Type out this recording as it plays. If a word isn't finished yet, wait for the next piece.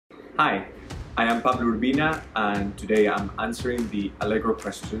Hi, I am Pablo Urbina and today I'm answering the Allegro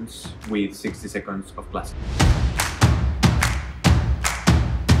questions with 60 seconds of classic.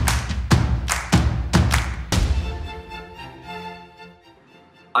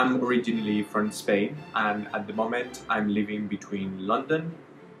 I'm originally from Spain and at the moment I'm living between London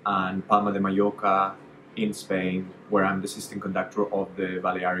and Palma de Mallorca in Spain, where I'm the assistant conductor of the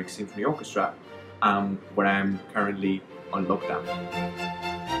Balearic Symphony Orchestra and where I'm currently on lockdown.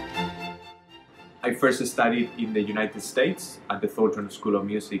 I first studied in the United States at the Thornton School of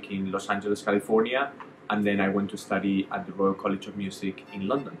Music in Los Angeles, California, and then I went to study at the Royal College of Music in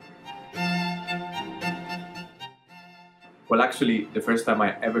London. Well, actually, the first time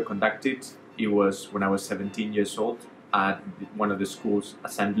I ever conducted, it was when I was 17 years old at one of the school's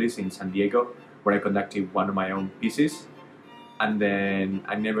assemblies in San Diego, where I conducted one of my own pieces. And then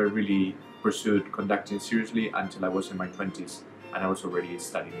I never really pursued conducting seriously until I was in my 20s, and I was already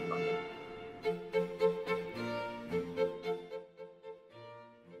studying in London.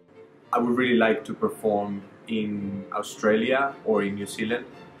 I would really like to perform in Australia or in New Zealand,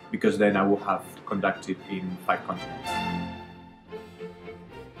 because then I will have conducted in 5 continents.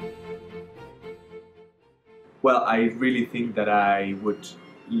 Well, I really think that I would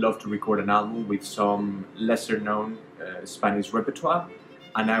love to record an album with some lesser known Spanish repertoire,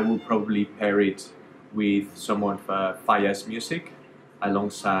 and I will probably pair it with some of Falla's music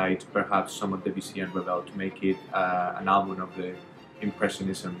alongside perhaps some of Debussy and Ravel to make it an album of the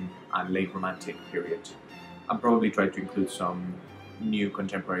Impressionism and late Romantic period. I'm probably trying to include some new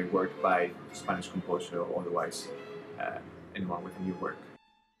contemporary work by Spanish composer or otherwise anyone with a new work.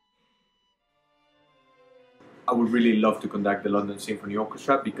 I would really love to conduct the London Symphony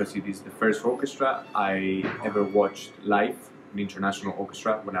Orchestra because it is the first orchestra I ever watched live, an international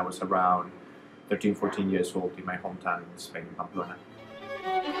orchestra, when I was around 13-14 years old in my hometown in Spain, Pamplona.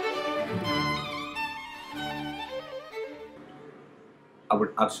 I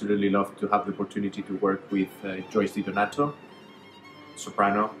would absolutely love to have the opportunity to work with Joyce Di Donato,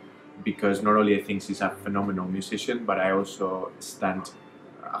 soprano, because not only I think she's a phenomenal musician, but I also stand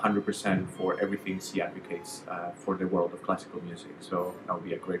 100% for everything she advocates for the world of classical music. So that would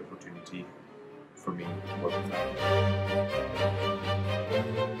be a great opportunity for me to work with her.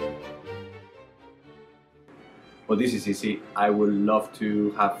 Well, this is easy. I would love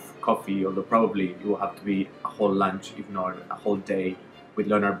to have coffee, although probably it will have to be a whole lunch, if not a whole day, with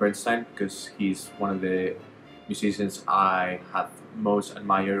Leonard Bernstein, because he's one of the musicians I have most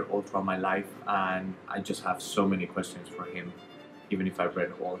admired all throughout my life, and I just have so many questions for him, even if I've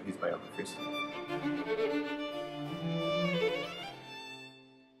read all his biographies.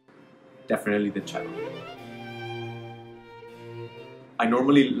 Definitely the cello. I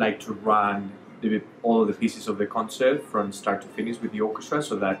normally like to run all of the pieces of the concert from start to finish with the orchestra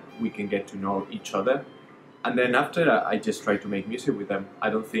so that we can get to know each other. And then after that, I just try to make music with them. I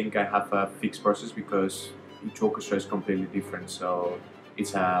don't think I have a fixed process because each orchestra is completely different, so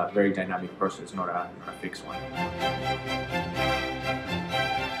it's a very dynamic process, not a fixed one.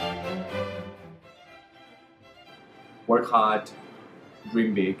 Work hard,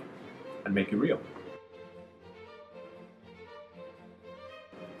 dream big, and make it real.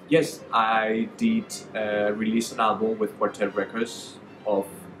 Yes, I did release an album with Quartet Records of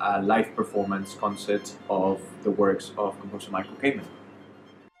a live performance concert of the works of composer Michael Kamen.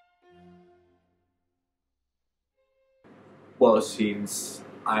 Well, since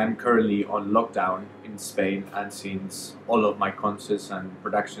I am currently on lockdown in Spain and since all of my concerts and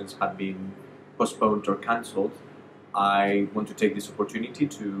productions have been postponed or cancelled, I want to take this opportunity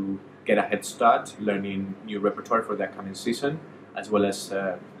to get a head start learning new repertoire for the upcoming season, as well as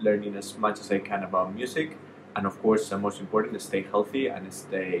learning as much as I can about music, and of course, most important, stay healthy and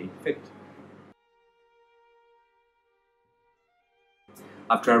stay fit.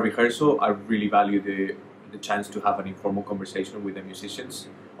 After a rehearsal, I really value the chance to have an informal conversation with the musicians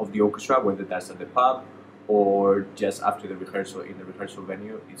of the orchestra, whether that's at the pub or just after the rehearsal in the rehearsal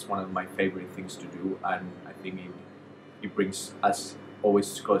venue. It's one of my favorite things to do, and I think it brings us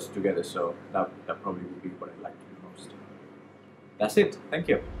always close together, so that probably would be what I like to do most. That's it. Thank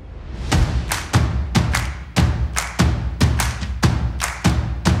you.